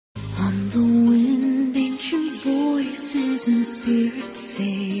the wind, ancient voices and spirits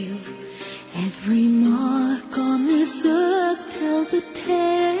sail. Every mark on this earth tells a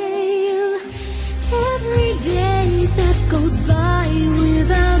tale. Every day that goes by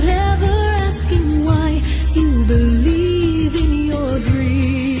without ever asking why, you believe in your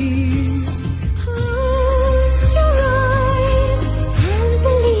dreams. Close your eyes and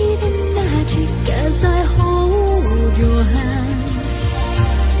believe in magic as I hold your hand.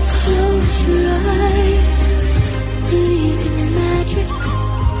 Close your eyes, believe in magic.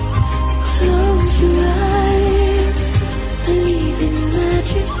 Close your eyes, believe in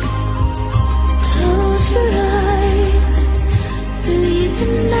magic. Close your eyes, believe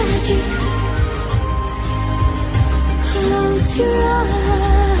in magic. Close your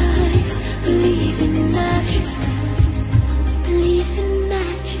eyes, believe in magic. Believe in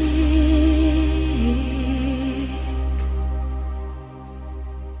magic.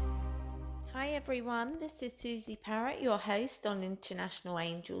 Hi everyone, this is Suzi Parrett, your host on International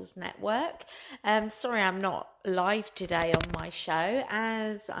Angels Network. Sorry I'm not live today on my show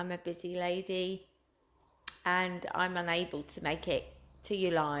as I'm a busy lady and I'm unable to make it to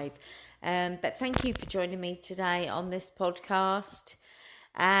you live. But thank you for joining me today on this podcast.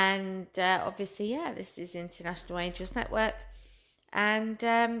 And obviously, this is International Angels Network. And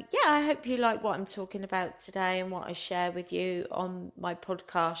I hope you like what I'm talking about today and what I share with you on my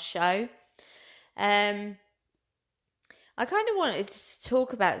podcast show. I kind of wanted to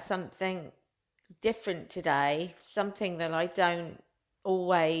talk about something different today, something that I don't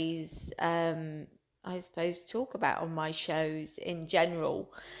always, I suppose, talk about on my shows in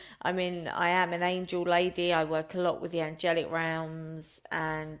general. I mean, I am an angel lady. I work a lot with the angelic realms,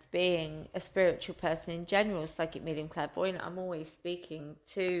 and being a spiritual person in general, psychic, medium, clairvoyant, I'm always speaking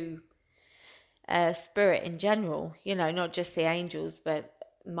to spirit in general, not just the angels, but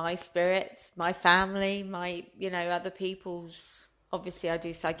my spirits, my family, my, other people's. Obviously, I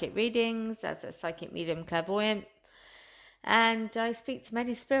do psychic readings as a psychic, medium, clairvoyant, and I speak to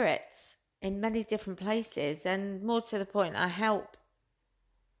many spirits in many different places, and more to the point, I help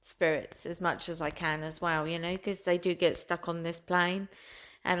spirits as much as I can as well, because they do get stuck on this plane,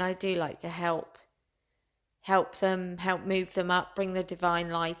 and I do like to help them, help move them up, bring the divine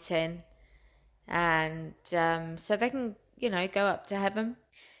light in, and so they can, go up to heaven,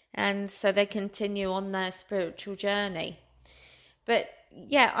 and so they continue on their spiritual journey. But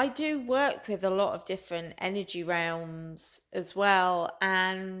I do work with a lot of different energy realms as well,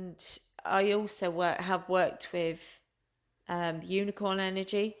 and I also have worked with unicorn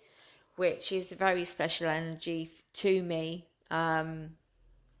energy, which is a very special energy to me,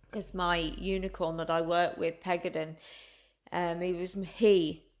 because my unicorn that I work with, Pegadon, he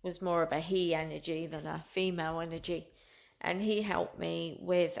was more of a he energy than a female energy, and he helped me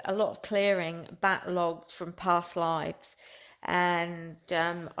with a lot of clearing backlogged from past lives, and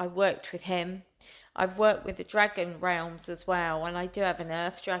I worked with him. I've worked with the dragon realms as well, and I do have an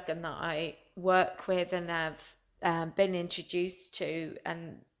earth dragon that I work with and have been introduced to,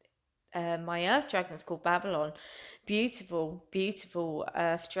 and my earth dragon is called Babylon. Beautiful, beautiful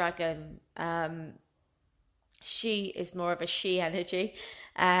earth dragon. She is more of a she energy,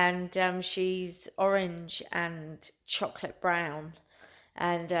 and she's orange and chocolate brown,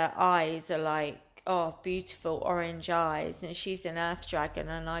 and her eyes are like, beautiful orange eyes, and she's an earth dragon,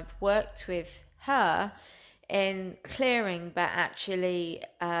 and I've worked with her in clearing, but actually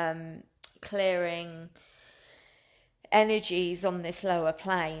clearing energies on this lower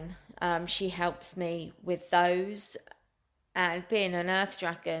plane. She helps me with those, and being an earth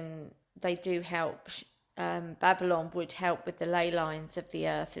dragon, they do help. Babylon would help with the ley lines of the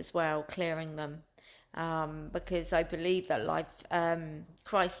earth as well, clearing them, because I believe that life,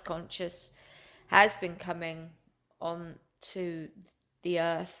 Christ conscious, has been coming on to the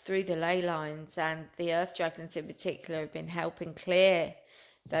earth through the ley lines, and the earth dragons in particular have been helping clear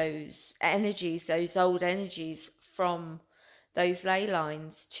those energies, those old energies from those ley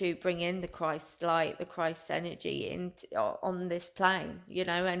lines, to bring in the Christ light, the Christ energy on this plane,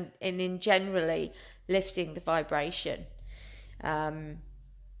 and in generally lifting the vibration. And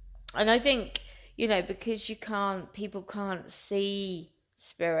I think, because people can't see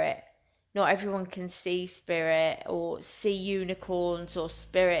spirit. Not everyone can see spirit or see unicorns or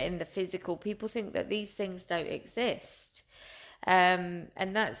spirit in the physical. People think that these things don't exist. And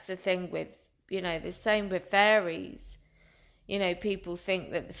that's the thing with, the same with fairies. People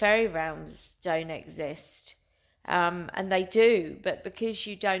think that the fairy realms don't exist. And they do, but because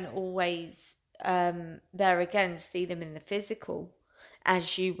you don't always, there again, see them in the physical,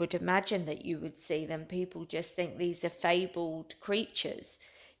 as you would imagine that you would see them, people just think these are fabled creatures,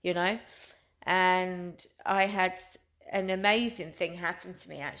 you know. And I had an amazing thing happen to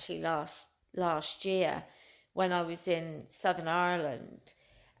me actually last year when I was in Southern Ireland,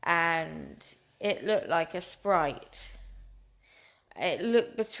 and it looked like a sprite. It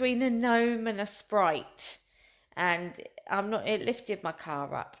looked between a gnome and a sprite, and it lifted my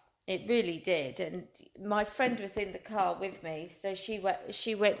car up. It really did. And my friend was in the car with me, so she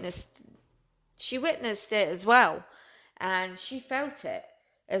witnessed it as well, and she felt it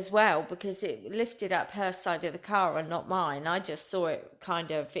as well, because it lifted up her side of the car and not mine. I just saw it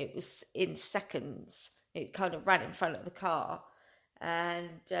it was in seconds. It kind of ran in front of the car, and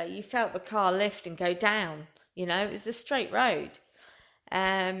you felt the car lift and go down. It was a straight road.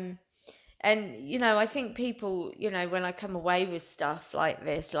 And I think people, when I come away with stuff like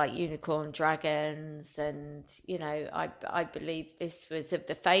this, like unicorn dragons, and I believe this was of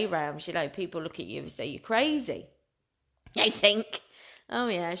the Fey realms. People look at you and say you're crazy. They think, oh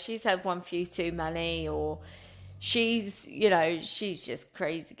yeah, she's had one few too many, or she's just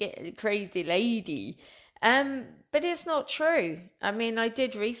crazy lady. But it's not true. I mean, I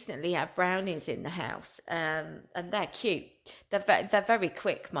did recently have brownies in the house, and they're cute. They're very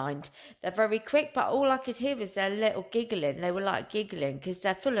quick, mind. They're very quick, but all I could hear was their little giggling. They were like giggling because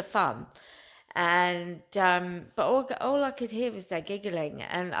they're full of fun. And but all I could hear was their giggling,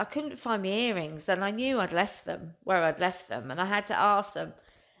 and I couldn't find my earrings, and I knew where I'd left them, and I had to ask them.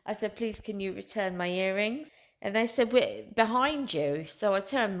 I said, please, can you return my earrings? And they said, we're behind you. So I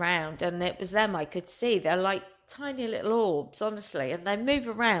turned round, and it was them I could see. They're like tiny little orbs, honestly, and they move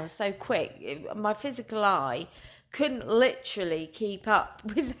around so quick. My physical eye couldn't literally keep up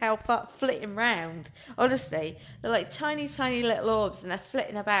with how far flitting round. Honestly, they're like tiny little orbs, and they're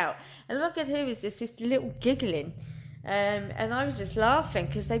flitting about. And look at who is this little giggling. And I was just laughing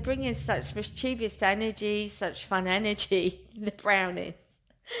because they bring in such mischievous energy, such fun energy, the brownies.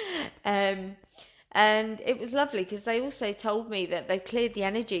 And it was lovely because they also told me that they cleared the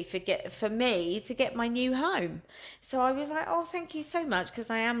energy for me to get my new home. So I was like, oh, thank you so much, because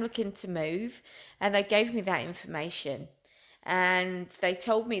I am looking to move. And they gave me that information. And they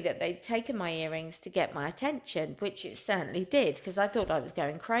told me that they'd taken my earrings to get my attention, which it certainly did, because I thought I was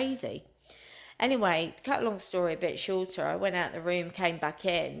going crazy. Anyway, to cut a long story a bit shorter, I went out the room, came back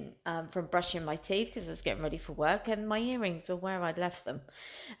in from brushing my teeth because I was getting ready for work, and my earrings were where I'd left them,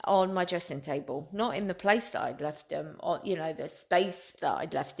 on my dressing table. Not in the place that I'd left them, or the space that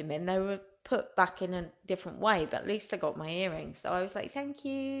I'd left them in. They were put back in a different way, but at least I got my earrings. So I was like, thank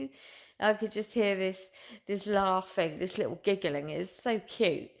you. I could just hear this laughing, this little giggling. It was so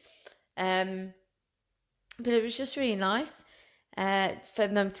cute. But it was just really nice. For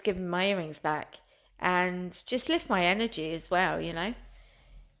them to give me my earrings back and just lift my energy as well,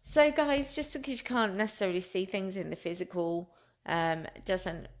 So guys, just because you can't necessarily see things in the physical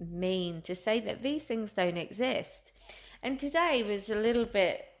doesn't mean to say that these things don't exist. And today was a little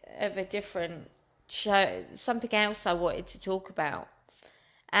bit of a different show, something else I wanted to talk about.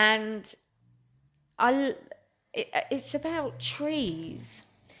 And it's about trees.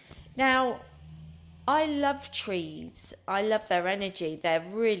 Now, I love trees. I love their energy. They're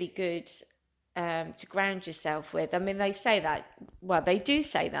really good to ground yourself with. I mean, they say that. Well, they do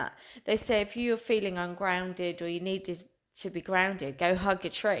say that. They say if you're feeling ungrounded or you need to be grounded, go hug a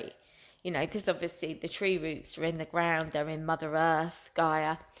tree. Because obviously the tree roots are in the ground. They're in Mother Earth,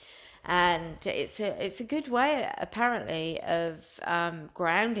 Gaia. And it's a good way, apparently, of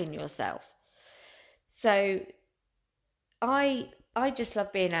grounding yourself. So I just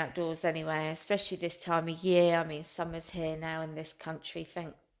love being outdoors anyway, especially this time of year. I mean, summer's here now in this country,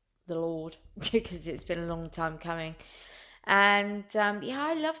 thank the Lord, because it's been a long time coming. And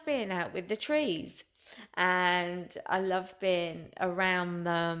I love being out with the trees, and I love being around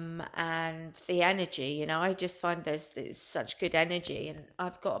them and the energy. I just find there's such good energy, and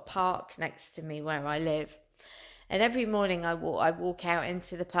I've got a park next to me where I live. And every morning I walk out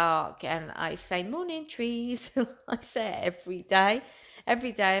into the park and I say, morning trees. I say it every day.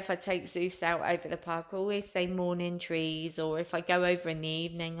 Every day if I take Zeus out over the park, I always say morning trees. Or if I go over in the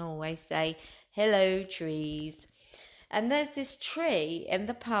evening, I always say, hello trees. And there's this tree in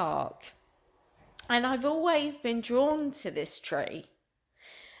the park. And I've always been drawn to this tree.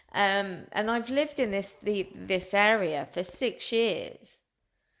 And I've lived in this area for 6 years.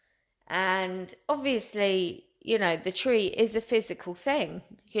 And obviously, the tree is a physical thing.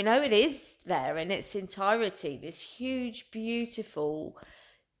 It is there in its entirety, this huge, beautiful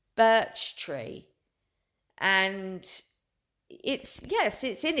birch tree. And it's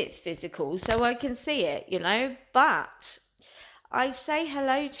in its physical, so I can see it, but I say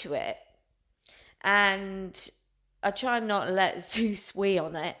hello to it. And I try not to let Zeus wee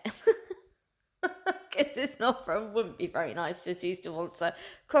on it. Because wouldn't be very nice for Zeus to want to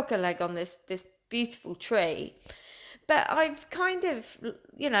cock a leg on this beautiful tree. But I've kind of,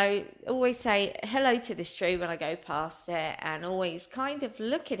 always say hello to this tree when I go past it, and always kind of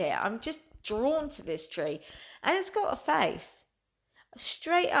look at it. I'm just drawn to this tree, and it's got a face.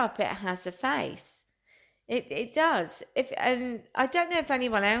 Straight up, it has a face. It does. And I don't know if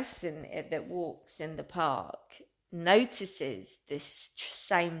anyone else that walks in the park notices this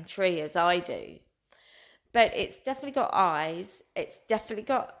same tree as I do. But it's definitely got eyes. It's definitely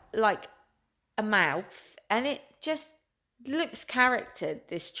got like a mouth, and it just looks charactered,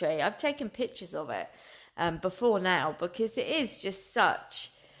 this tree. I've taken pictures of it before now, because it is just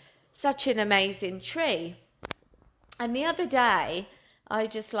such an amazing tree. And the other day, I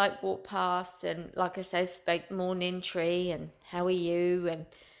just walked past, and like I said, spoke morning tree and how are you,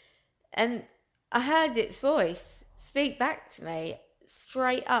 and I heard its voice speak back to me.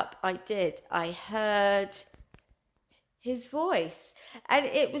 Straight up, I did. I heard his voice, and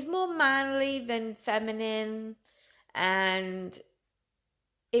it was more manly than feminine, and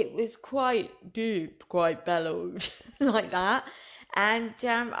it was quite deep, quite bellowed like that. And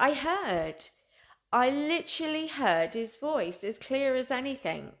I literally heard his voice as clear as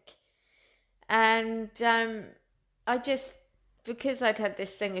anything. And I just, because I'd had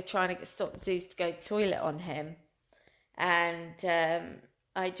this thing of trying to stop Zeus to go to the toilet on him, and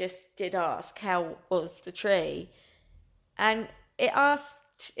I just did ask how was the tree, and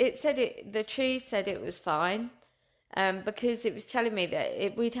the tree said it was fine, because it was telling me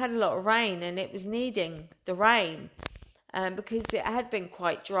that we'd had a lot of rain and it was needing the rain, because it had been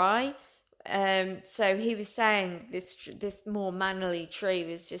quite dry. So he was saying this more manly tree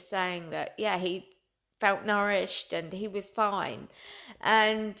was just saying that, yeah, he felt nourished and he was fine.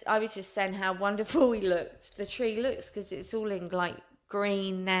 And I was just saying how wonderful the tree looks, because it's all in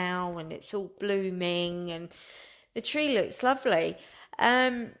green now, and it's all blooming, and the tree looks lovely.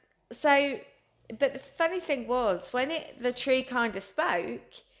 But the funny thing was, when the tree kind of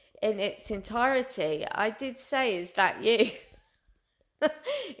spoke in its entirety, I did say, "Is that you?"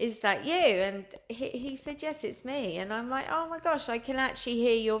 Is that you? And he said, yes, it's me. And I'm like, oh my gosh, I can actually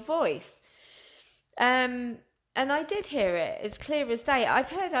hear your voice. And I did hear it as clear as day. I've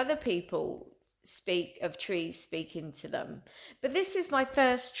heard other people speak of trees speaking to them, but this is my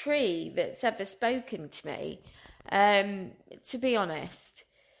first tree that's ever spoken to me. To be honest,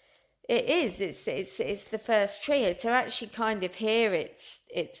 it is. It's the first tree to actually kind of hear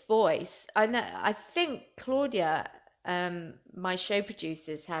its voice. I think Claudia, my show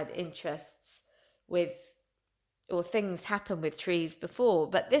producers, had interests with, or things happen with trees before,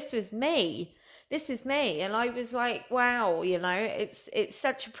 but this is me, and I was like, wow, it's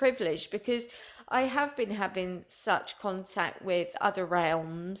such a privilege, because I have been having such contact with other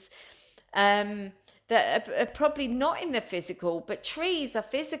realms that are probably not in the physical, but trees are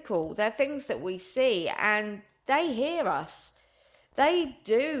physical. They're things that we see, and they hear us. They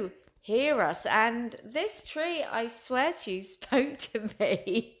do hear us. And this tree, I swear to you, spoke to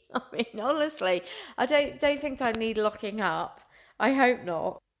me. I mean, honestly, I don't think I need locking up. I hope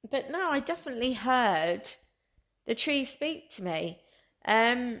not. But no, I definitely heard the tree speak to me.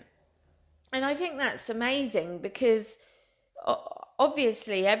 And I think that's amazing, because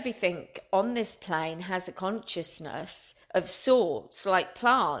obviously everything on this plane has a consciousness of sorts, like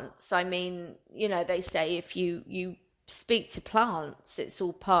plants. I mean, they say if you speak to plants, it's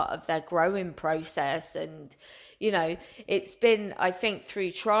all part of their growing process. And it's been, I think,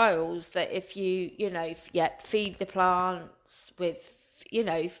 through trials that if you feed the plants with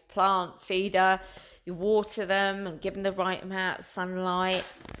plant feeder, you water them and give them the right amount of sunlight,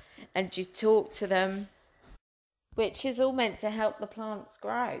 and you talk to them, which is all meant to help the plants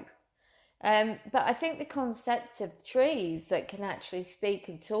grow. But I think the concept of trees that can actually speak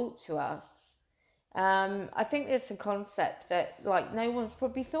and talk to us, I think there's a concept that no one's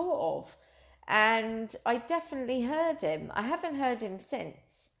probably thought of. And I definitely heard him. I haven't heard him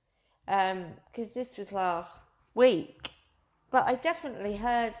since, because this was last week. But I definitely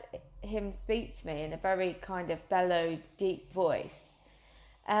heard him speak to me in a very kind of bellowed, deep voice.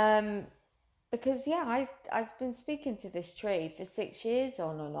 Because, I've been speaking to this tree for 6 years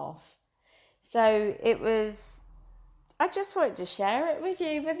on and off. So I just wanted to share it with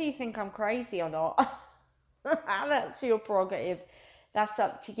you, whether you think I'm crazy or not. That's your prerogative. That's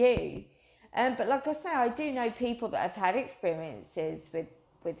up to you. But like I say, I do know people that have had experiences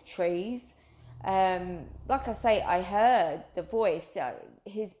with trees. Like I say, I heard the voice.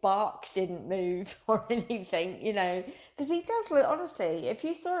 His bark didn't move or anything, because he does look, honestly, if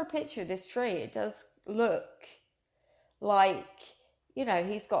you saw a picture of this tree, it does look like,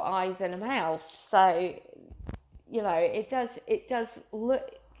 he's got eyes and a mouth. So, it does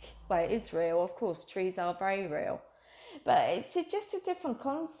look, well, it is real. Of course, trees are very real. But it's just a different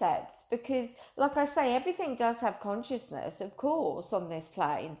concept because, like I say, everything does have consciousness, of course, on this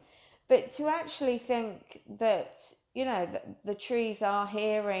plane. But to actually think that, the trees are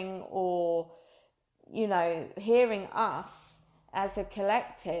hearing or, hearing us as a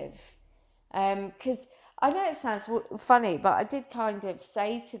collective. Because I know it sounds funny, but I did kind of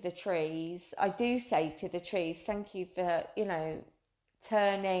say to the trees, I do say to the trees, thank you for,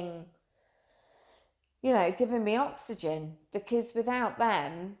 turning, giving me oxygen, because without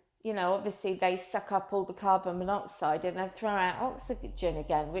them, obviously they suck up all the carbon monoxide and then throw out oxygen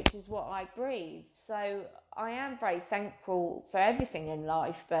again, which is what I breathe. So I am very thankful for everything in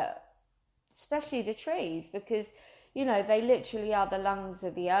life, but especially the trees, because, they literally are the lungs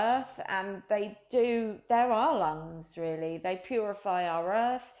of the earth, and they're our lungs, really. They purify our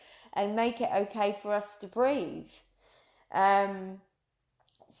earth and make it okay for us to breathe.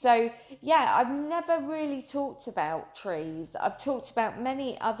 So, yeah, I've never really talked about trees. I've talked about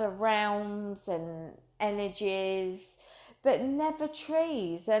many other realms and energies, but never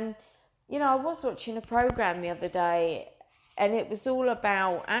trees. And, I was watching a program the other day, and it was all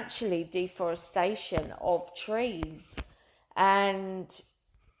about actually deforestation of trees. And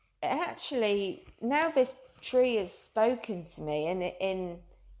actually, now this tree has spoken to me in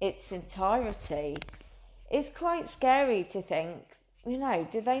its entirety. It's quite scary to think,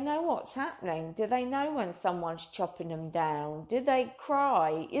 do they know what's happening? Do they know when someone's chopping them down? Do they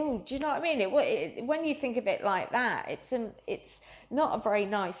cry? Do you know what I mean? When you think of it like that, it's not a very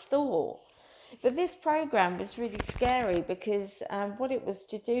nice thought. But this program was really scary because what it was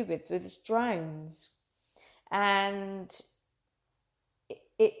to do with was drones. And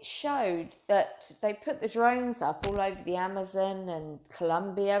it showed that they put the drones up all over the Amazon and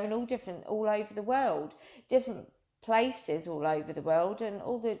Colombia and all over the world, different places all over the world, and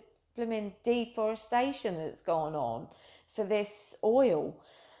all the blooming deforestation that's gone on for this oil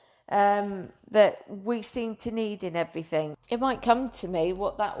that we seem to need in everything. It might come to me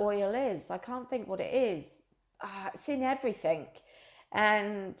what that oil is. I can't think what it is. It's in everything.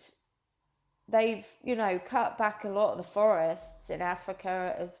 And they've, cut back a lot of the forests in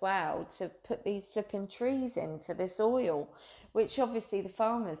Africa as well to put these flipping trees in for this oil, which obviously the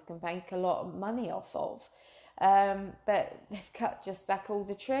farmers can make a lot of money off of. But they've cut just back all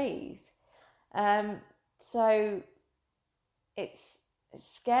the trees. So it's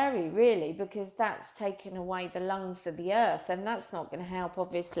scary, really, because that's taken away the lungs of the earth, and that's not going to help,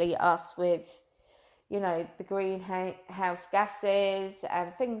 obviously, us with, the greenhouse gases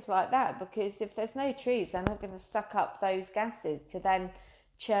and things like that, because if there's no trees, they're not going to suck up those gases to then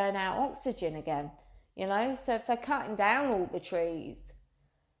churn out oxygen again, so if they're cutting down all the trees,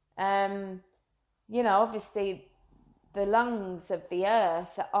 obviously the lungs of the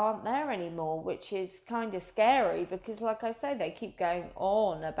earth aren't there anymore, which is kind of scary because, like I say, they keep going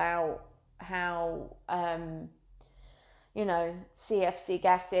on about how, CFC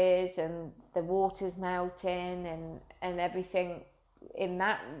gases and the water's melting and everything in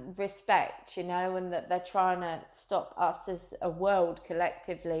that respect, and that they're trying to stop us as a world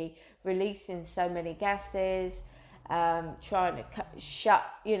collectively releasing so many gases, trying to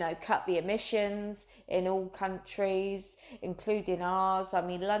cut the emissions in all countries, including ours. I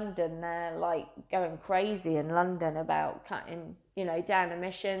mean, London, they're like going crazy in London about cutting, down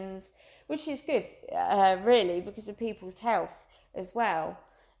emissions, which is good, really, because of people's health as well.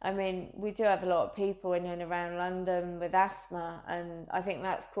 I mean, we do have a lot of people in and around London with asthma, and I think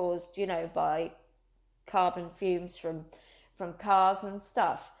that's caused, by carbon fumes from cars and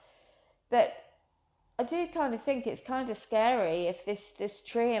stuff. But I do kind of think it's kind of scary if this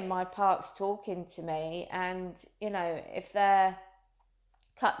tree in my park's talking to me, and, if they're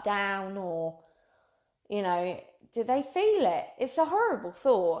cut down or, do they feel it? It's a horrible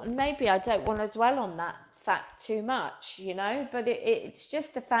thought, and maybe I don't want to dwell on that fact too much, but it's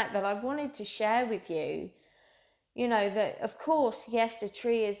just the fact that I wanted to share with you, that of course, yes, the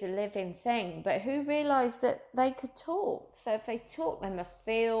tree is a living thing, but who realised that they could talk? So if they talk, they must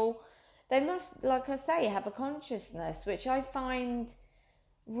feel, they must, like I say, have a consciousness, which I find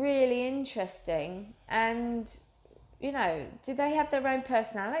really interesting. And, do they have their own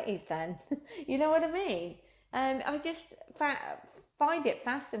personalities then? You know what I mean? I just find it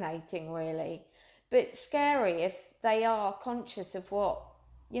fascinating, really, but scary if they are conscious of what,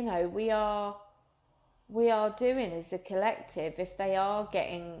 we are doing as a collective, if they are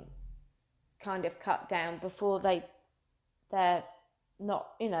getting kind of cut down before they're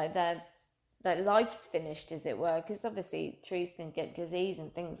not, they're that life's finished, as it were, because obviously trees can get disease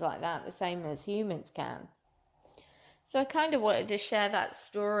and things like that, the same as humans can. So I kind of wanted to share that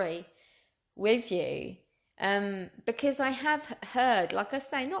story with you, because I have heard, like I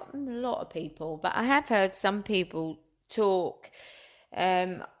say, not a lot of people, but I have heard some people talk.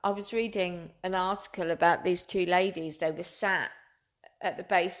 I was reading an article about these two ladies. They were sat at the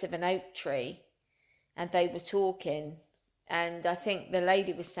base of an oak tree and they were talking. And I think the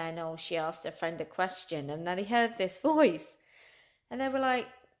lady was saying, oh, she asked her friend a question, and then he heard this voice. And they were like,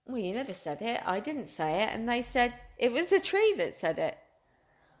 well, you never said it. I didn't say it. And they said, it was the tree that said it.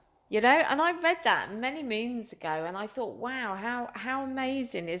 You know, and I read that many moons ago, and I thought, wow, how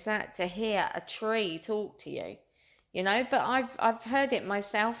amazing is that to hear a tree talk to you? You know, but I've heard it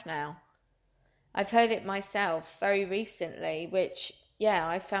myself now. I've heard it myself very recently, which, yeah,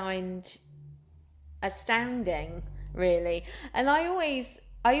 I find astounding, really. And I always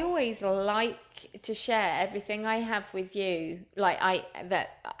like to share everything I have with you, that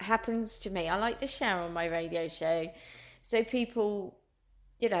happens to me. I like to share on my radio show, so people,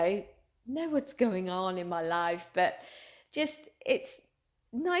 you know what's going on in my life. But just, it's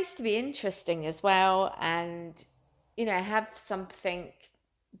nice to be interesting as well, and have something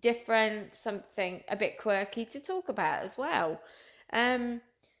different, something a bit quirky to talk about as well.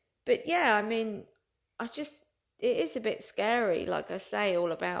 But yeah, I mean, it is a bit scary, like I say,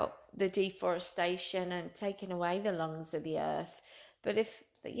 all about the deforestation and taking away the lungs of the earth. But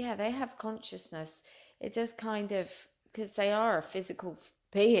they have consciousness, it does kind of, because they are a physical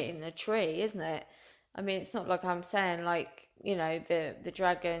being, a tree, isn't it? I mean, it's not like I'm saying, like, the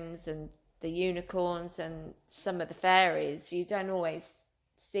dragons and the unicorns and some of the fairies, you don't always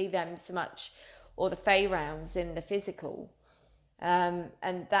see them so much, or the fey realms in the physical. And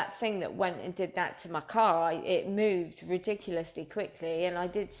that thing that went and did that to my car, it moved ridiculously quickly, and I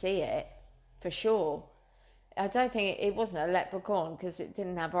did see it for sure. I don't think it wasn't a leprechaun, because it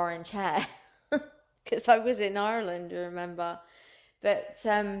didn't have orange hair, because I was in Ireland, remember. But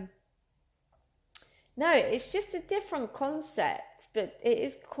no, it's just a different concept, but it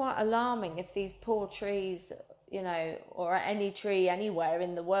is quite alarming if these poor trees, or any tree anywhere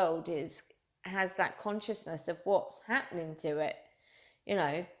in the world has that consciousness of what's happening to it,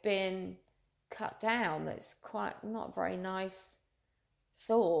 being cut down. It's quite not a very nice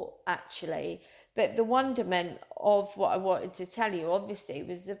thought, actually. But the wonderment of what I wanted to tell you, obviously,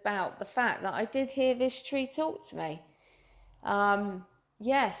 was about the fact that I did hear this tree talk to me.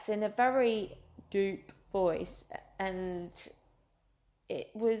 Yes, in a very deep voice, and it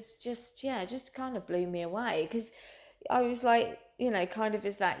was just kind of blew me away, because I was like, kind of,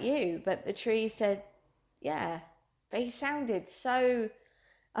 is that you? But the tree said, yeah. They sounded so,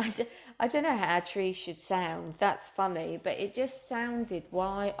 I don't know how a tree should sound, that's funny, but it just sounded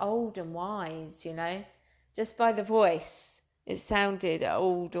old and wise, just by the voice. It sounded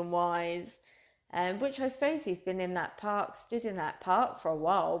old and wise. Which I suppose he's been stood in that park for a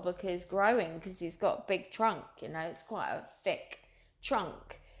while, because he's got a big trunk, it's quite a thick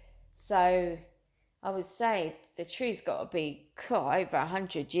trunk. So I would say the tree's got to be over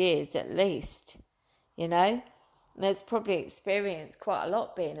 100 years at least, And it's probably experienced quite a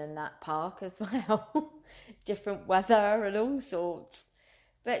lot being in that park as well. Different weather and all sorts.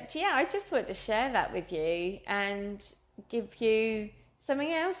 But yeah, I just wanted to share that with you and give you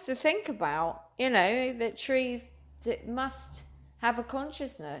something else to think about, that trees must have a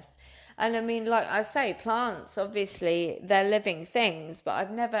consciousness. And I mean, like I say, plants, obviously, they're living things, but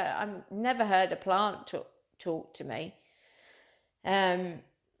I've never heard a plant talk to me.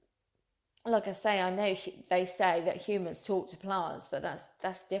 Like I say, I know they say that humans talk to plants, but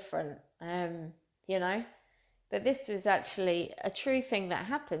that's different, But this was actually a true thing that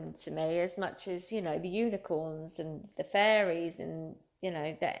happened to me, as much as, the unicorns and the fairies and,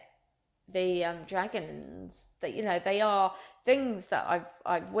 the dragons, that, they are things that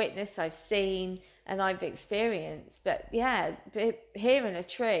I've witnessed, I've seen, and I've experienced. But yeah, hearing a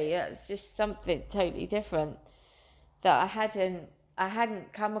tree, that's just something totally different that I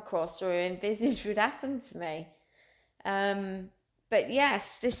hadn't come across or envisaged would happen to me. But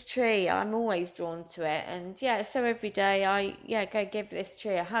yes, this tree, I'm always drawn to it. And yeah, so every day I go give this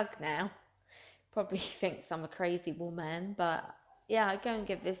tree a hug now. Probably thinks I'm a crazy woman, but yeah, I go and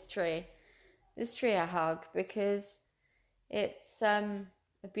give this tree a hug, because it's a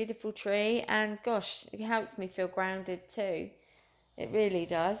beautiful tree, and gosh, it helps me feel grounded too. It really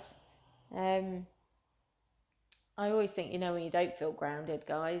does. I always think, when you don't feel grounded,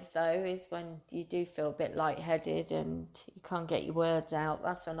 guys, though, is when you do feel a bit lightheaded and you can't get your words out.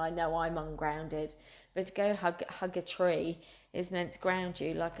 That's when I know I'm ungrounded. But to go hug a tree is meant to ground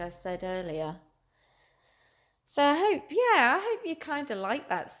you, like I said earlier. So I hope you kind of like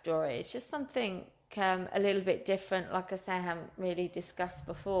that story. It's just something a little bit different, like I say, I haven't really discussed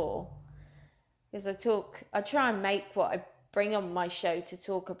before. Because I try and make what I bring on my show to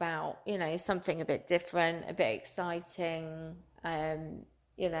talk about, something a bit different, a bit exciting,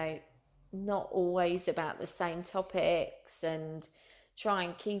 you know, not always about the same topics, and try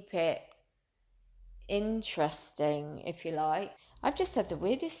and keep it interesting, if you like. I've just had the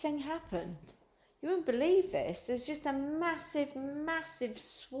weirdest thing happen. You wouldn't believe this. There's just a massive, massive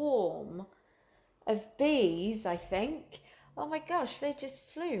swarm of bees, I think. Oh my gosh, they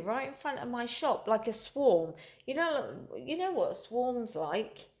just flew right in front of my shop like a swarm. You know what a swarm's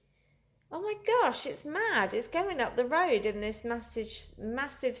like? Oh my gosh, it's mad. It's going up the road in this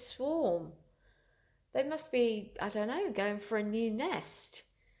massive swarm. They must be, I don't know, going for a new nest.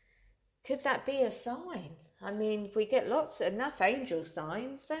 Could that be a sign? I mean, we get enough angel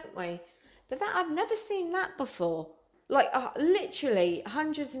signs, don't we? But I've never seen that before. Like literally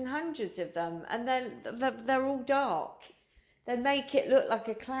hundreds and hundreds of them, and then they're all dark. They make it look like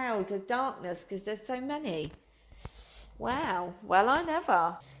a cloud of darkness because there's so many. Wow. Well, I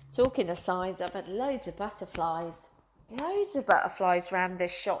never. Talking of signs, I've had loads of butterflies. Loads of butterflies around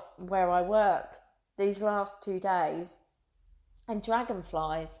this shop where I work these last 2 days. And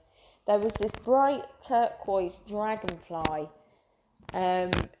dragonflies. There was this bright turquoise dragonfly.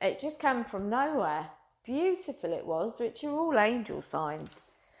 It just came from nowhere. Beautiful it was, which are all angel signs.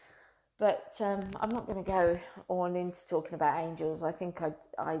 But I'm not going to go on into talking about angels. I think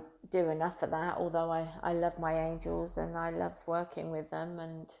I do enough of that, although I love my angels and I love working with them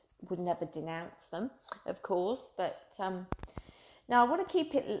and would never denounce them, of course. But now I want to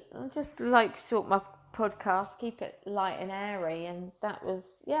keep it, I just like to talk my podcast, keep it light and airy. And that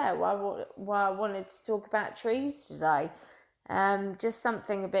was, why I wanted to talk about trees today. Just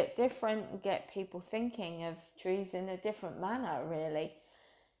something a bit different and get people thinking of trees in a different manner, really.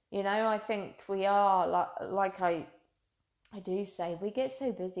 I think we are, like I do say, we get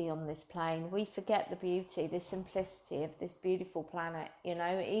so busy on this plane, we forget the beauty, the simplicity of this beautiful planet,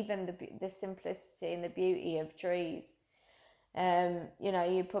 even the simplicity and the beauty of trees.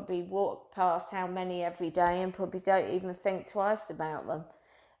 You probably walk past how many every day and probably don't even think twice about them.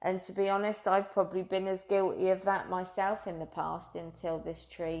 And to be honest, I've probably been as guilty of that myself in the past until this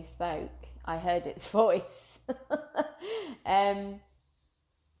tree spoke. I heard its voice.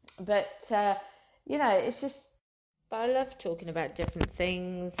 It's just, but I love talking about different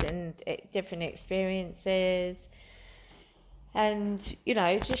things and different experiences and,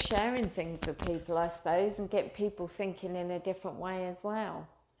 just sharing things with people, I suppose, and get people thinking in a different way as well.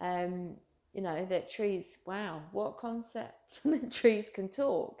 That trees, wow, what concept that trees can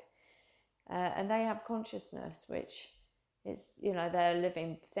talk. And they have consciousness, which is, they're a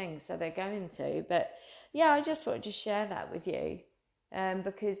living thing, so they're going to. But yeah, I just wanted to share that with you.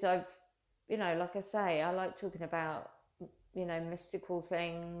 Because I've, like I say, I like talking about, mystical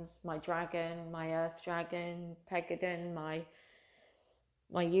things, my dragon, my earth dragon, Pegadon,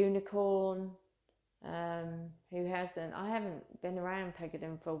 my unicorn, who hasn't, I haven't been around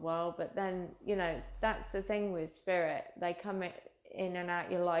Pegadon for a while, but then, that's the thing with spirit. They come in and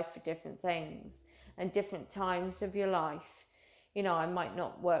out your life for different things and different times of your life. I might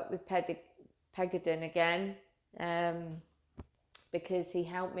not work with Pegadon again, because he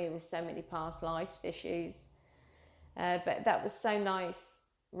helped me with so many past life issues. But that was so nice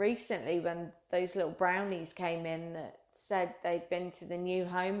recently when those little brownies came in that said they'd been to the new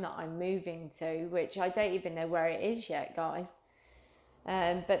home that I'm moving to, which I don't even know where it is yet, guys.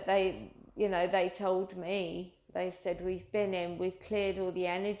 But they told me, they said, we've cleared all the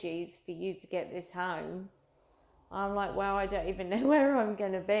energies for you to get this home. I'm like, well, I don't even know where I'm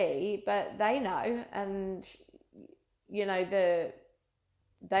going to be, but they know, and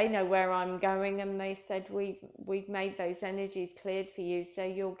they know where I'm going, and they said we've made those energies cleared for you, so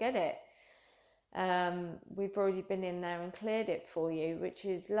you'll get it. We've already been in there and cleared it for you, which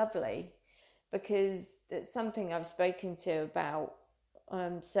is lovely, because it's something I've spoken to about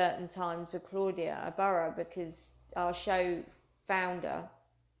certain times with Claudia Ibarra, because our show founder,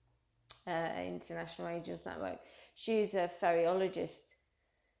 International Angels Network, she's a fairyologist,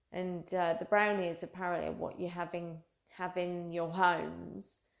 and the brownies apparently are what you have in your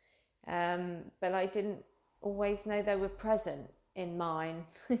homes, but I didn't always know they were present in mine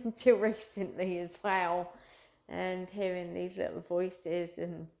until recently as well, and hearing these little voices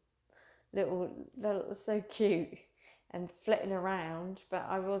and little so cute and flitting around. But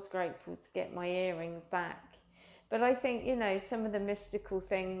I was grateful to get my earrings back. But I think, some of the mystical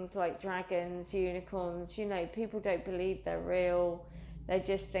things like dragons, unicorns, people don't believe they're real. They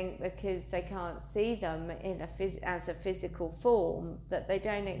just think because they can't see them as a physical form that they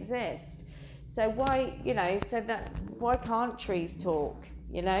don't exist. So why can't trees talk?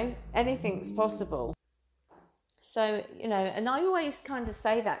 Anything's possible. So, and I always kind of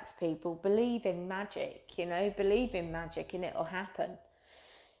say that to people, believe in magic, believe in magic and it'll happen.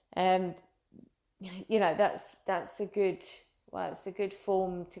 That's a good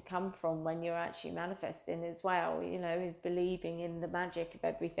form to come from when you're actually manifesting as well, is believing in the magic of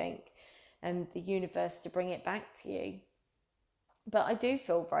everything and the universe to bring it back to you. But I do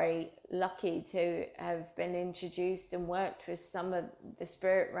feel very lucky to have been introduced and worked with some of the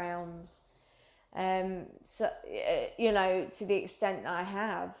spirit realms. To the extent that I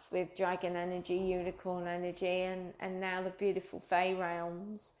have with dragon energy, unicorn energy, and now the beautiful Fae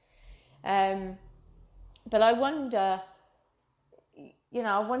realms. But I wonder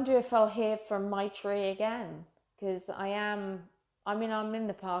if I'll hear from my tree again, because I'm in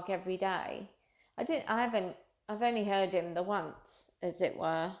the park every day. I've only heard him the once, as it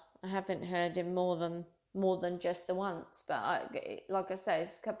were. I haven't heard him more than just the once, but like I said,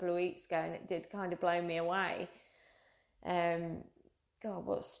 it's a couple of weeks ago and it did kind of blow me away. God,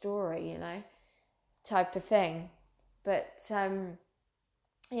 what a story, type of thing. But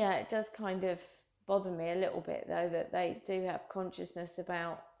it does kind of bother me a little bit though that they do have consciousness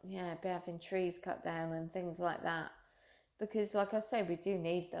about having trees cut down and things like that, because like I say, we do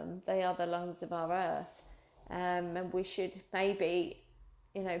need them. They are the lungs of our earth, and we should maybe,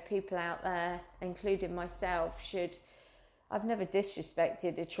 people out there, including myself, I've never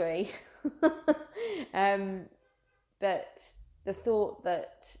disrespected a tree, but the thought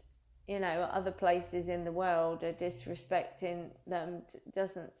that other places in the world are disrespecting them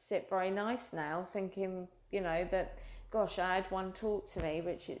doesn't sit very nice now, thinking, that, gosh, I had one talk to me,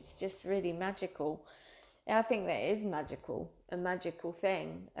 which is just really magical. I think that is magical, a magical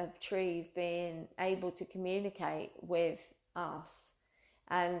thing of trees being able to communicate with us,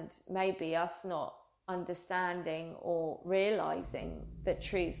 and maybe us not understanding or realising that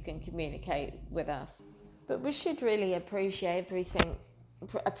trees can communicate with us. But we should really appreciate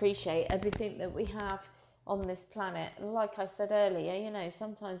everything that we have on this planet. And like I said earlier,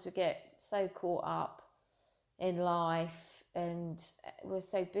 sometimes we get so caught up in life and we're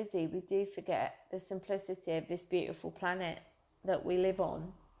so busy, we do forget the simplicity of this beautiful planet that we live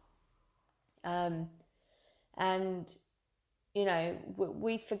on. And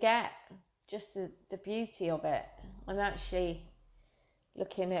we forget just the beauty of it. I'm actually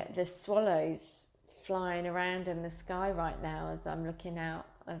looking at the swallows flying around in the sky right now as I'm looking out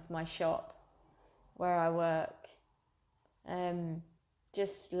of my shop where I work.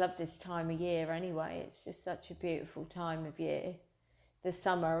 Just love this time of year anyway. It's just such a beautiful time of year. The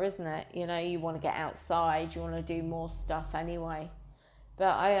summer, isn't it? You want to get outside, you want to do more stuff anyway.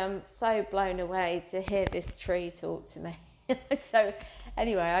 But I am so blown away to hear this tree talk to me. So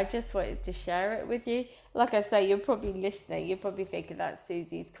anyway, I just wanted to share it with you. Like I say, you're probably listening, you're probably thinking that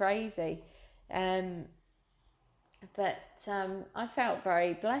Suzi's crazy. But I felt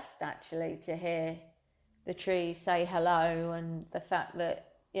very blessed actually to hear the tree say hello, and the fact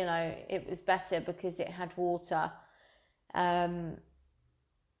that it was better because it had water, and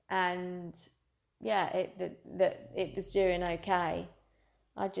it was doing okay.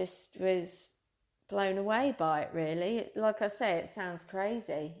 I just was blown away by it, really. Like I say, it sounds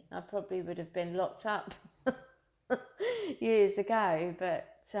crazy. I probably would have been locked up years ago, but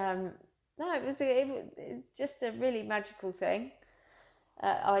no, it was just a really magical thing.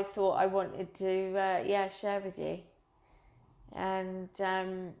 I thought I wanted to share with you, and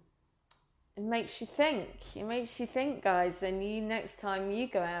it makes you think. It makes you think, guys, when next time you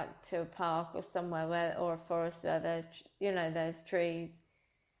go out to a park or somewhere or a forest where there's trees,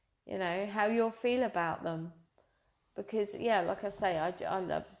 how you'll feel about them. Because like I say, I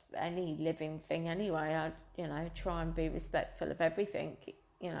love any living thing anyway. I try and be respectful of everything,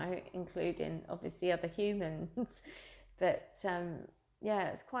 including obviously other humans. But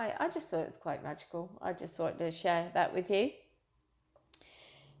I just thought it was quite magical. I just wanted to share that with you.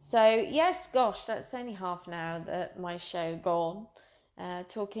 So yes, gosh, that's only half an hour that my show gone,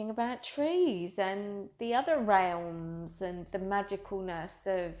 talking about trees and the other realms and the magicalness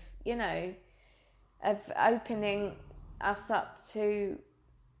of, of opening us up to,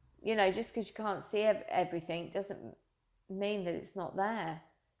 just because you can't see everything doesn't mean that it's not there,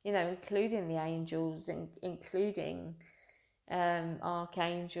 including the angels and including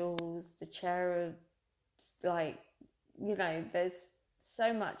archangels, the cherubs, there's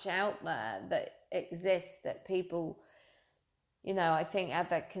so much out there that exists, that people, I think have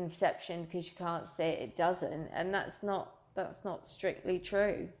that conception because you can't see it, it doesn't, and that's not strictly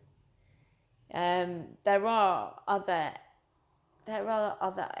true. There are other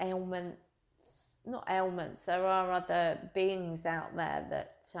ailments, not ailments. There are other beings out there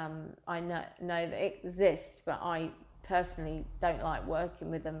that I know that exist, but I personally don't like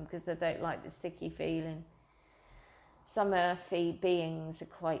working with them because I don't like the sticky feeling. Some earthy beings are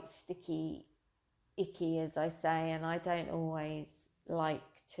quite sticky, icky, as I say, and I don't always like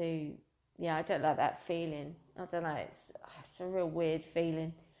to. Yeah, I don't like that feeling. I don't know. It's a real weird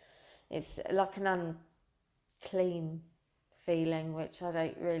feeling. It's like an unclean feeling, which I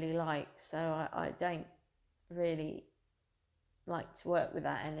don't really like. So I don't really like to work with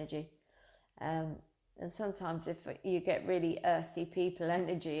that energy. And sometimes if you get really earthy people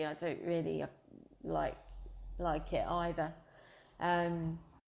energy, I don't really like it either.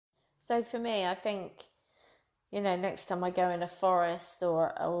 So for me, I think, next time I go in a forest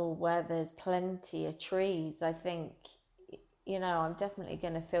or where there's plenty of trees, I think, I'm definitely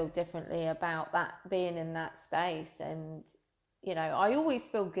going to feel differently about that, being in that space. And, I always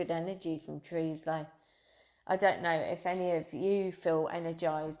feel good energy from trees, though. I don't know if any of you feel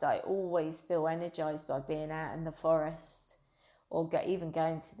energized. I always feel energized by being out in the forest or even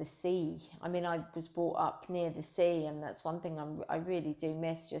going to the sea. I mean, I was brought up near the sea, and that's one thing I really do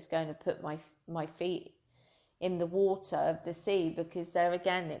miss, just going to put my feet in the water of the sea, because there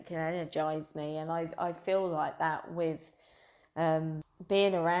again, it can energize me. And I feel like that with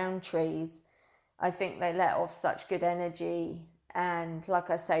being around trees. I think they let off such good energy, and like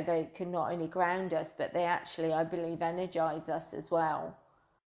I say, they can not only ground us, but they actually, I believe, energize us as well.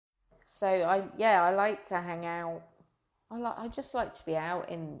 So I like to hang out. I just like to be out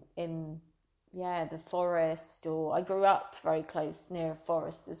in the forest, or I grew up very close near a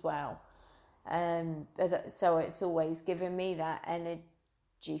forest as well. But so it's always given me that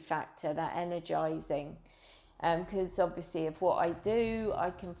energy factor, that energizing. Because obviously of what I do,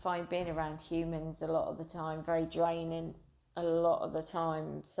 I can find being around humans a lot of the time very draining a lot of the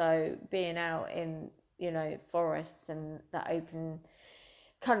time. So being out in, forests and that open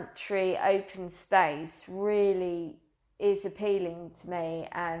country, open space really is appealing to me.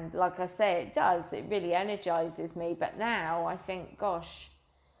 And like I say, it really energizes me. But now I think, gosh,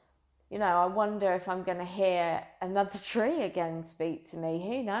 I wonder if I'm going to hear another tree again speak to me.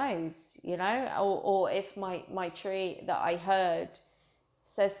 Who knows, or if my tree that I heard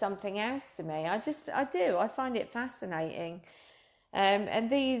says something else to me. I find it fascinating. And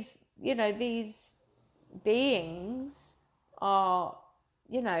these beings are,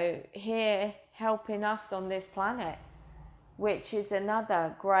 here helping us on this planet, which is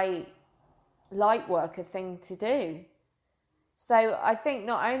another great light worker thing to do. So I think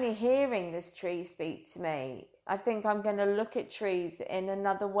not only hearing this tree speak to me, I think I'm going to look at trees in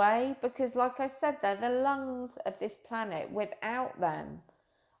another way, because like I said, they're the lungs of this planet. Without them,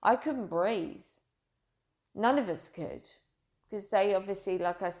 I couldn't breathe. None of us could, because they obviously,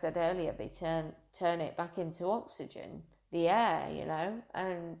 like I said earlier, they turn it back into oxygen, the air,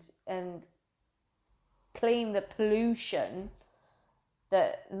 and clean the pollution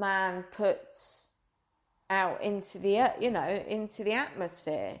that man puts out into the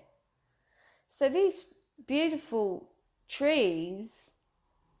atmosphere. So these beautiful trees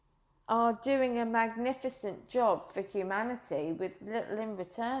are doing a magnificent job for humanity, with little in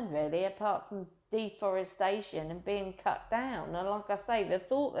return, really, apart from deforestation and being cut down. And like I say, the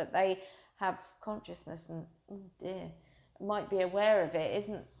thought that they have consciousness and might be aware of it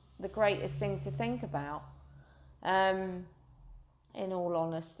isn't the greatest thing to think about, in all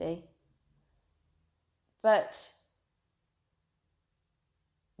honesty. But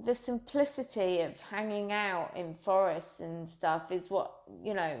the simplicity of hanging out in forests and stuff is what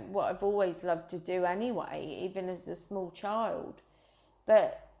I've always loved to do anyway, even as a small child.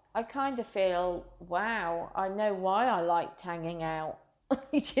 But I kind of feel, wow, I know why I liked hanging out.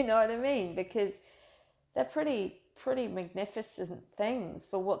 Do you know what I mean? Because they're pretty magnificent things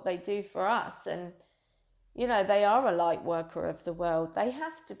for what they do for us. And they are a light worker of the world. They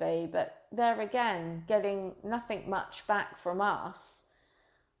have to be, but they're again getting nothing much back from us,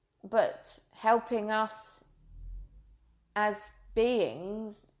 but helping us as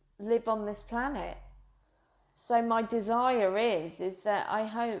beings live on this planet. So my desire is that I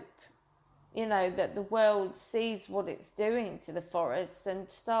hope, that the world sees what it's doing to the forests and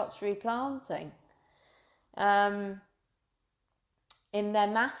starts replanting in their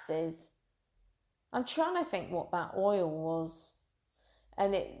masses. I'm trying to think what that oil was,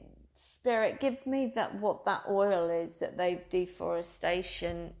 and Spirit, give me what that oil is that they've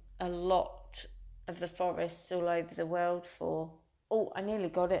deforestation a lot of the forests all over the world for. Oh, I nearly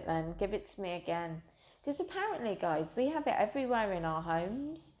got it then. Give it to me again. Because apparently, guys, we have it everywhere in our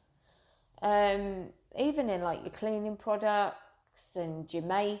homes. Even in like your cleaning products and your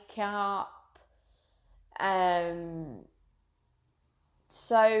makeup.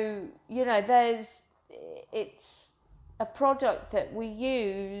 So, you know, it's a product that we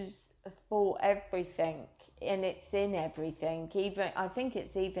use for everything, and it's in everything. Even, I think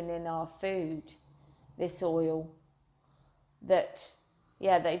it's even in our food, this oil that,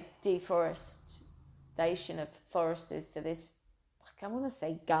 yeah, they deforestation of forests for this, I want to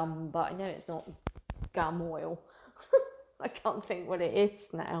say gum, but I know it's not gum oil. I can't think what it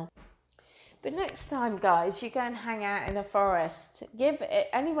is now. But next time, guys, you go and hang out in a forest, give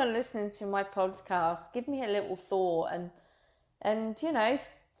anyone listening to my podcast, give me a little thought and you know,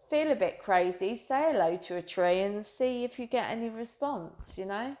 feel a bit crazy, say hello to a tree and see if you get any response, you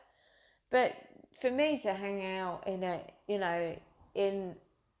know. But for me to hang out in in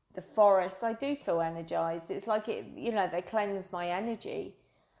the forest, I do feel energized. It's like it, you know, they cleanse my energy.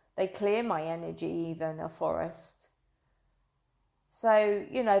 They clear my energy, even a forest. So,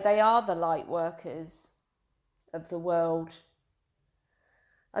 you know, they are the light workers of the world.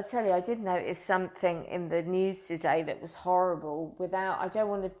 I tell you, I did notice something in the news today that was horrible. I don't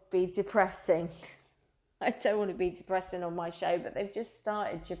want to be depressing. I don't want to be depressing on my show, but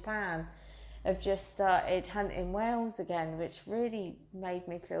Japan have just started hunting whales again, which really made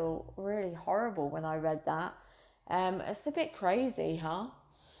me feel really horrible when I read that. It's a bit crazy, huh?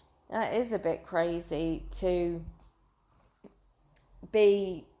 That is a bit crazy to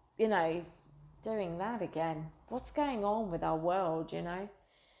be, you know, doing that again. What's going on with our world, you know?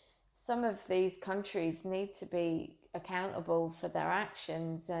 Some of these countries need to be accountable for their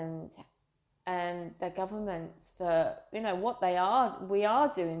actions and their governments for, you know, what we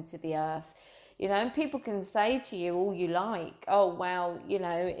are doing to the earth. You know, and people can say to you all you like, oh, well, you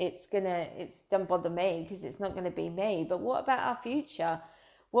know, it don't bother me because it's not going to be me. But what about our future?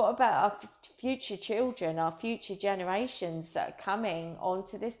 What about our future children, our future generations that are coming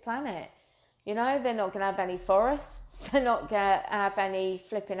onto this planet? You know, they're not going to have any forests. They're not going to have any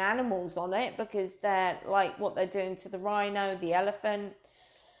flipping animals on it because they're like what they're doing to the rhino, the elephant,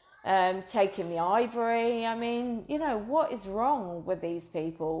 taking the ivory. I mean, you know, what is wrong with these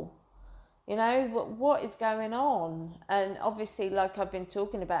people? You know, what is going on? And obviously, like I've been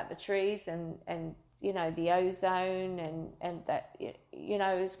talking about the trees and you know, the ozone and that, you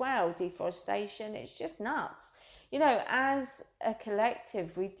know, as well, deforestation, it's just nuts. You know, as a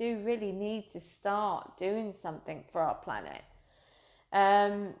collective, we do really need to start doing something for our planet.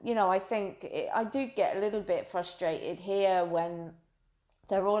 You know, I think I do get a little bit frustrated here when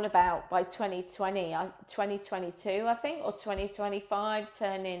they're all about by 2022, I think, or 2025,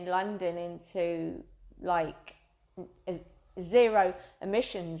 turning London into like a zero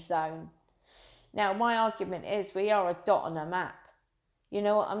emissions zone. Now, my argument is we are a dot on a map. You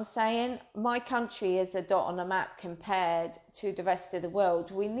know what I'm saying? My country is a dot on a map compared to the rest of the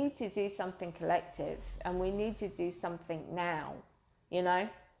world. We need to do something collective and we need to do something now, you know,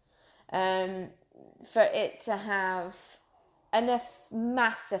 for it to have a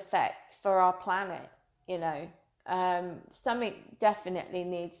mass effect for our planet, you know. Something definitely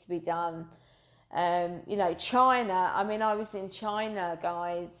needs to be done. You know, China, I mean, I was in China,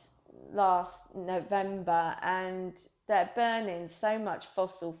 guys, last November, and they're burning so much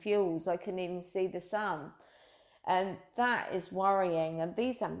fossil fuels I couldn't even see the sun, and that is worrying. And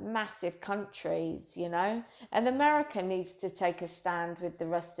these are massive countries, you know, and America needs to take a stand with the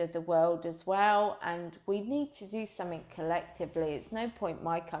rest of the world as well, and we need to do something collectively. It's no point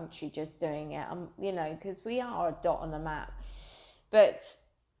my country just doing it, you know, because we are a dot on a map. But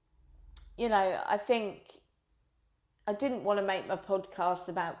you know, I think I didn't want to make my podcast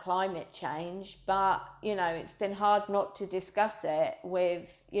about climate change, but, you know, it's been hard not to discuss it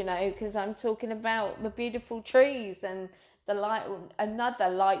with, you know, because I'm talking about the beautiful trees and the light, another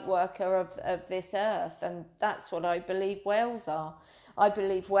light worker of this earth. And that's what I believe whales are. I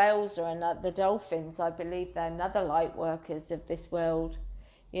believe whales are the dolphins. I believe they're another light workers of this world,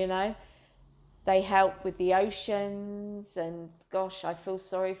 you know. They help with the oceans, and gosh, I feel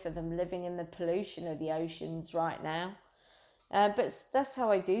sorry for them living in the pollution of the oceans right now. But that's how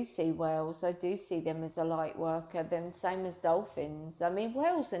I do see whales. I do see them as a light worker, then same as dolphins. I mean,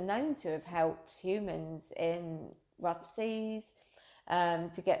 whales are known to have helped humans in rough seas,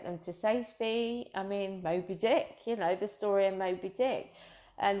 to get them to safety. I mean, Moby Dick, you know, the story of Moby Dick.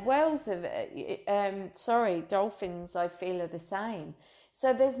 And whales have, dolphins, I feel, are the same.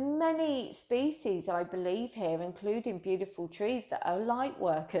 So there's many species, I believe, here, including beautiful trees, that are light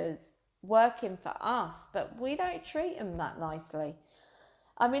workers. working for us, but we don't treat them that nicely.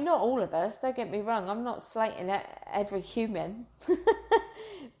 I mean, not all of us, don't get me wrong, I'm not slating every human,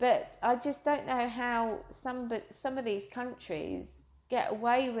 but I just don't know how some of these countries get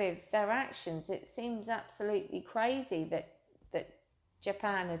away with their actions. It seems absolutely crazy that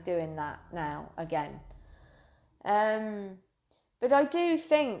Japan are doing that now again. But I do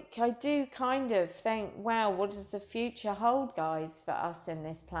kind of think, wow, what does the future hold, guys, for us in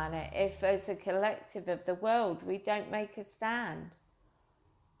this planet, if as a collective of the world we don't make a stand?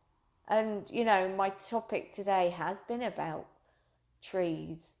 And, you know, my topic today has been about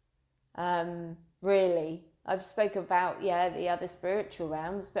trees. Really, I've spoke about, the other spiritual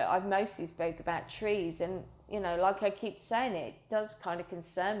realms, but I've mostly spoke about trees. And, you know, like I keep saying, it does kind of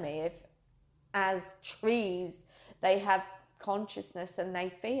concern me if, as trees, they have consciousness and they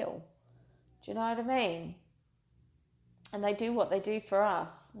feel. Do you know what I mean? And they do what they do for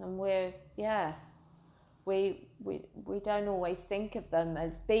us. And we don't always think of them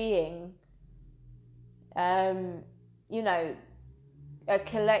as being, you know, a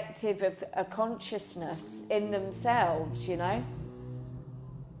collective of a consciousness in themselves, you know.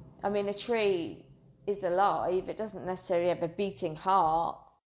 I mean, a tree is alive. It doesn't necessarily have a beating heart,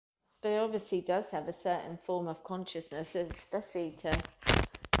 but it obviously does have a certain form of consciousness, especially to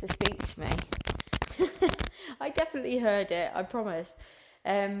speak to me. I definitely heard it, I promise.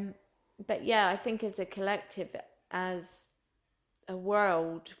 But yeah, I think as a collective, as a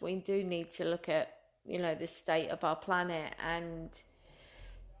world, we do need to look at, you know, the state of our planet. And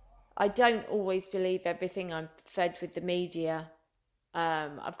I don't always believe everything I'm fed with the media.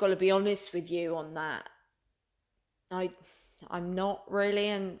 I've got to be honest with you on that. I'm not really,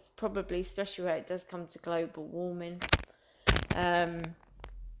 and it's probably, especially where it does come to global warming.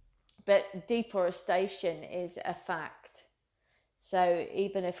 But deforestation is a fact. So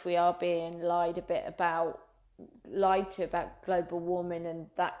even if we are being lied to about global warming and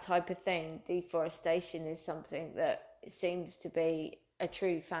that type of thing, deforestation is something that seems to be a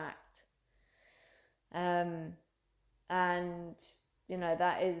true fact. And, you know,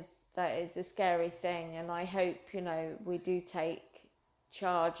 that is a scary thing. And I hope, you know, we do take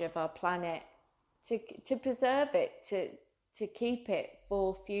charge of our planet to preserve it, to keep it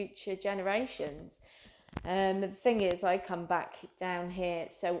for future generations. The thing is, I come back down here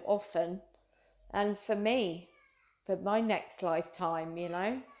so often, and for me, for my next lifetime, you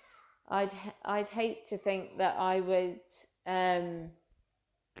know, I'd hate to think that I would,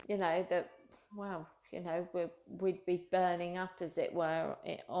 you know, that, well, you know, we'd be burning up, as it were,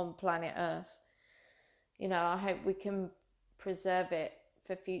 on planet Earth. You know, I hope we can preserve it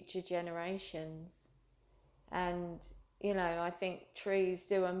for future generations. And, you know, I think trees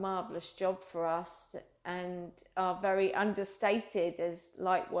do a marvellous job for us and are very understated as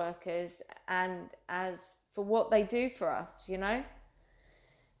light workers and as for what they do for us, you know.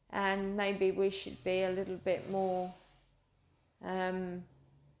 And maybe we should be a little bit more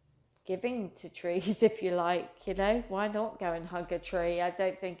giving to trees, if you like, you know. Why not go and hug a tree? I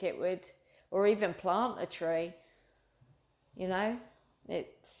don't think it would, or even plant a tree, you know.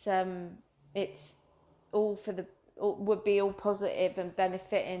 It's all for the, would be all positive and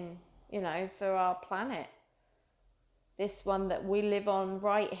benefiting, you know, for our planet, this one that we live on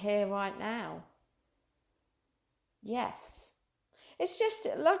right here, right now. Yes, it's just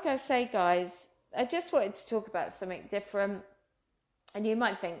like I say, guys, I just wanted to talk about something different. And you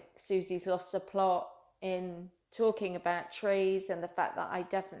might think Suzi's lost the plot in talking about trees, and the fact that I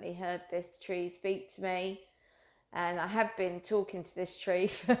definitely heard this tree speak to me. And I have been talking to this tree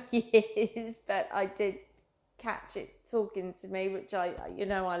for years, but I did catch it talking to me, which I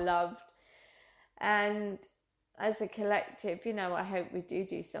loved. And as a collective, you know, I hope we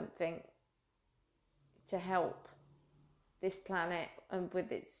do something to help this planet and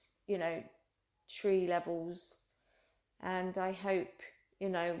with its, you know, tree levels. And I hope, you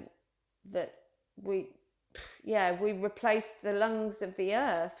know, that we replace the lungs of the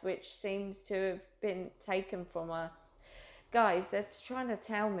earth, which seems to have been taken from us. Guys, they're trying to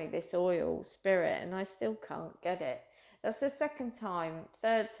tell me this oil spirit, and I still can't get it. That's the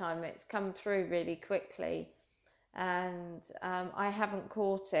third time it's come through really quickly, and I haven't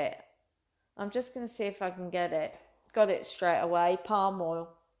caught it. I'm just going to see if I can get it. Got it straight away. Palm oil.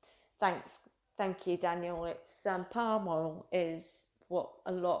 Thank you, Daniel. It's palm oil is what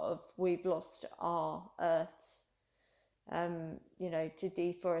a lot of we've lost our earths, you know, to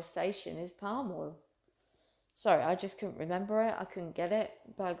deforestation is palm oil. Sorry, I just couldn't remember it. I couldn't get it,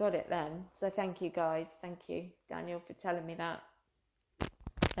 but I got it then. So thank you, guys. Thank you, Daniel, for telling me that.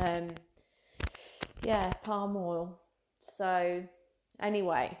 Palm oil. So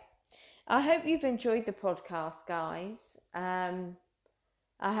anyway, I hope you've enjoyed the podcast, guys.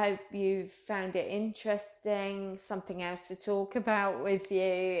 I hope you've found it interesting, something else to talk about with you,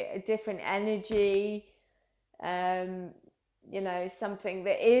 a different energy, something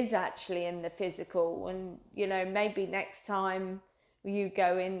that is actually in the physical. And, maybe next time you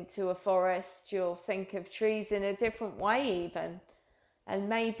go into a forest, you'll think of trees in a different way even. And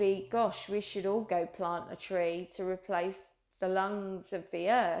maybe, gosh, we should all go plant a tree to replace the lungs of the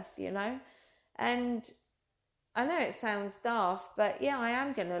earth, And I know it sounds daft, but yeah, I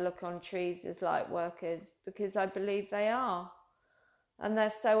am going to look on trees as light workers because I believe they are. And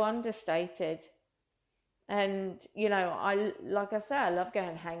they're so understated. And, like I say, I love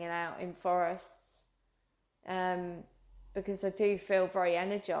going hanging out in forests because I do feel very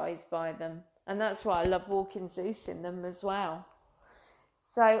energized by them. And that's why I love walking Zeus in them as well.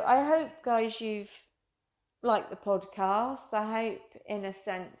 So I hope, guys, you've liked the podcast. I hope, in a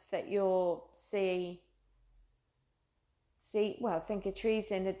sense, that you'll think of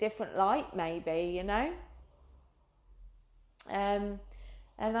trees in a different light, maybe, and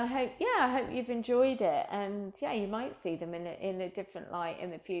I hope you've enjoyed it, and you might see them in a different light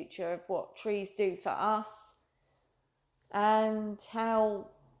in the future of what trees do for us and how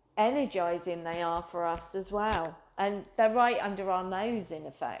energizing they are for us as well. And they're right under our nose, in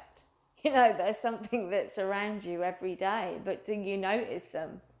effect. There's something that's around you every day, but do you notice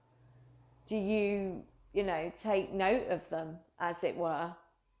them? Do you take note of them, as it were?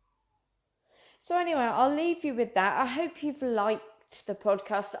 So anyway, I'll leave you with that. I hope you've liked the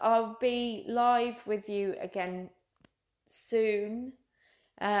podcast. I'll be live with you again soon.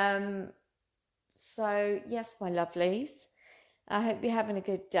 So yes, my lovelies, I hope you're having a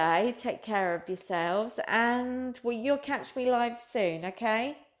good day. Take care of yourselves, and you'll catch me live soon,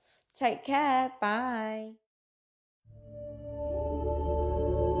 okay? Take care. Bye.